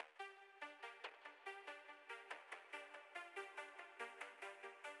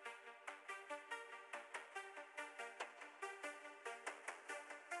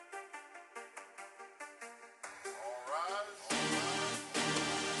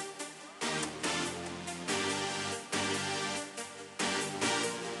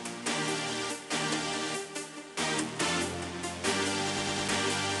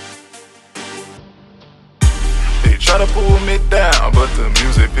try to pull me down, but the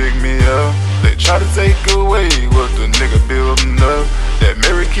music pick me up. They try to take away what the nigga building up. That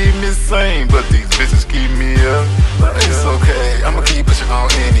Mary keep me sane, but these bitches keep me up. But it's okay, I'ma keep pushing on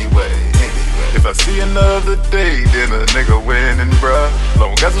anyway. If I see another day, then a nigga winning, bruh.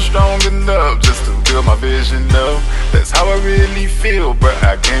 Long as I'm strong enough just to build my vision up. That's how I really feel, bruh.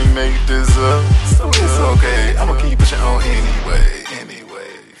 I can't make this up. So it's okay, I'ma keep pushing on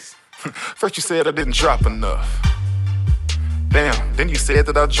anyways. First you said I didn't drop enough. Damn, then you said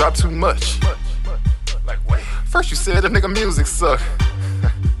that I dropped too much. First you said the nigga music suck.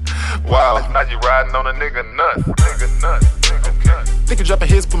 Wow, now you riding on a nigga nut. Think you dropping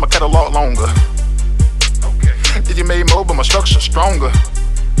hits, but my catalog longer. Did you make more, but my structure stronger?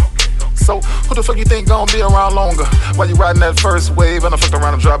 So, who the fuck you think gon' be around longer? While you riding that first wave, I done fucked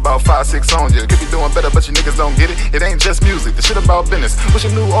around and drop about 5-6 on you. Could be doing better, but you niggas don't get it. It ain't just music, the shit about business. Wish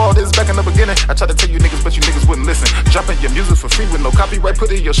you knew all this back in the beginning. I tried to tell you niggas, but you niggas wouldn't listen. Dropping your music for free with no copyright,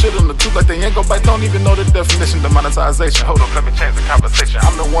 putting your shit on the tube like they ain't gon' bite. Don't even know the definition, the monetization. Hold on, let me change the conversation.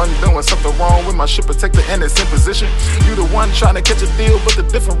 I'm the one doing something wrong with my shit protector and it's in position. You the one trying to catch a deal, but the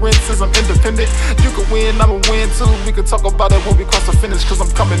difference is I'm independent. You could win, I'ma win too. We could talk about it when we cross the finish, cause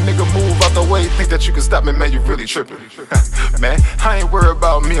I'm coming, nigga, move out the way. Think that you can stop me, man, you really tripping. Man, I ain't worried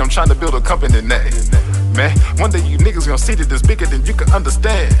about me, I'm trying to build a company name. Man, one day you niggas gonna see that it's bigger than you can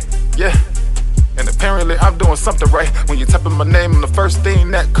understand. Yeah, and apparently I'm doing something right. When you type in my name, I'm the first thing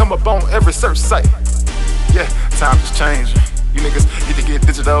that come up on every search site. Yeah, times is changing. You niggas need to get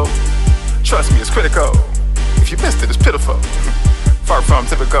digital. Trust me, it's critical. If you missed it, it's pitiful. Far from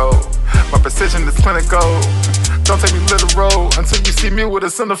typical, my precision is clinical. Don't take me literal until you see me with a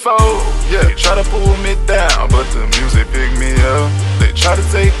centerfold. Yeah, they try to pull me down, but the music pick me up. They try to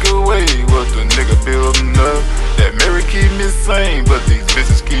take away what the nigga building up. That Mary keep me sane, but these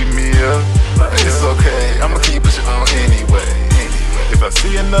bitches keep me up. But it's okay, I'ma keep pushing on anyway. If I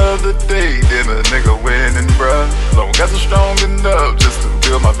see another day, then a nigga winning, bruh. Long as I'm strong enough just to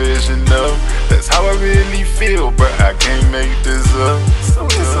build my vision up. That's how I really feel, bruh. I can't make this up. So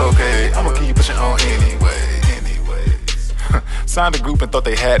it's okay, I'ma keep pushing on anyways. Signed a group and thought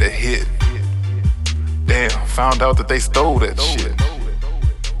they had a hit. Damn, found out that they stole that shit.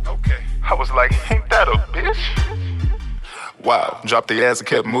 I was like, ain't that a bitch? Wow, dropped the ass and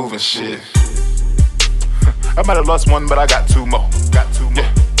kept moving shit. I might have lost one, but I got two more. Yeah.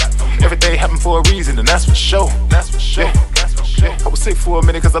 Everything happened for a reason, and that's for sure. Yeah. I was sick for a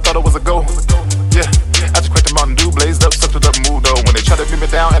minute cause I thought it was a go. Yeah, I just cracked the Mountain Dew, blazed up, sucked it up and moved on. When they tried to beat me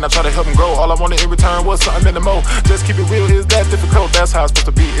down and I tried to help them grow, all I wanted in return was something minimal. Just keep it real, is that difficult? That's how it's supposed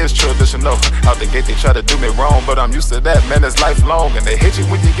to be, it's traditional. Out the gate they try to do me wrong, but I'm used to that, man, it's lifelong. And they hate you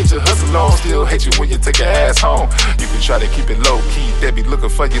when you get your hustle on, still hate you when you take your ass home. You can try to keep it low key, they be looking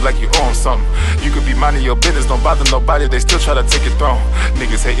for you like you own something. You could be minding your business, don't bother nobody, they still try to take your throne.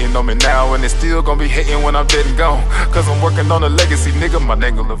 Niggas hating on me now and they still gonna be hating when I'm dead and gone. Cause I'm working on a legacy, nigga, my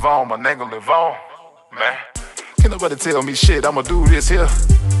name gon' live on, man. Can't nobody tell me shit, I'ma do this here.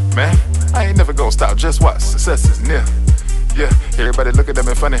 Man, I ain't never gonna stop, just watch, success is near. Yeah, everybody looking at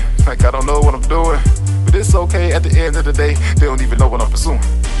me funny, like I don't know what I'm doing. But it's okay, at the end of the day, they don't even know what I'm pursuing.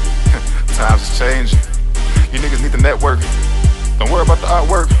 Times is changing, you niggas need the network. Don't worry about the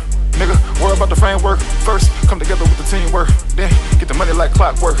artwork, nigga, worry about the framework. First, come together with the teamwork. Then, get the money like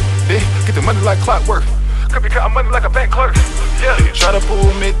clockwork. Could be counting money like a bank clerk. Yeah. They try to pull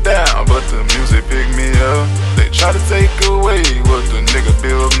me down, but the music pick me up. They try to take away what the nigga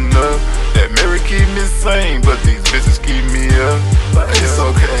building up. That Mary keep me sane, but these bitches keep me up. But it's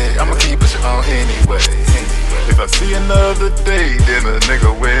okay, I'ma keep pushing on anyway. If I see another day, then a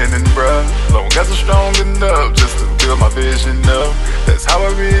nigga winning, bruh. Long as I'm strong enough just to build my vision up. That's how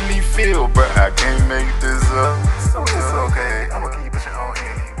I really feel, bruh. I can't make this up. So it's okay, I'ma keep pushing on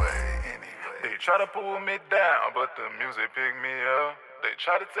anyway. They try to pull me down, but the music pick me up. They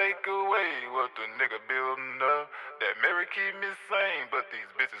try to take away what the nigga building up. That Mary keep me sane, but these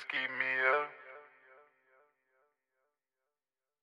bitches keep me up.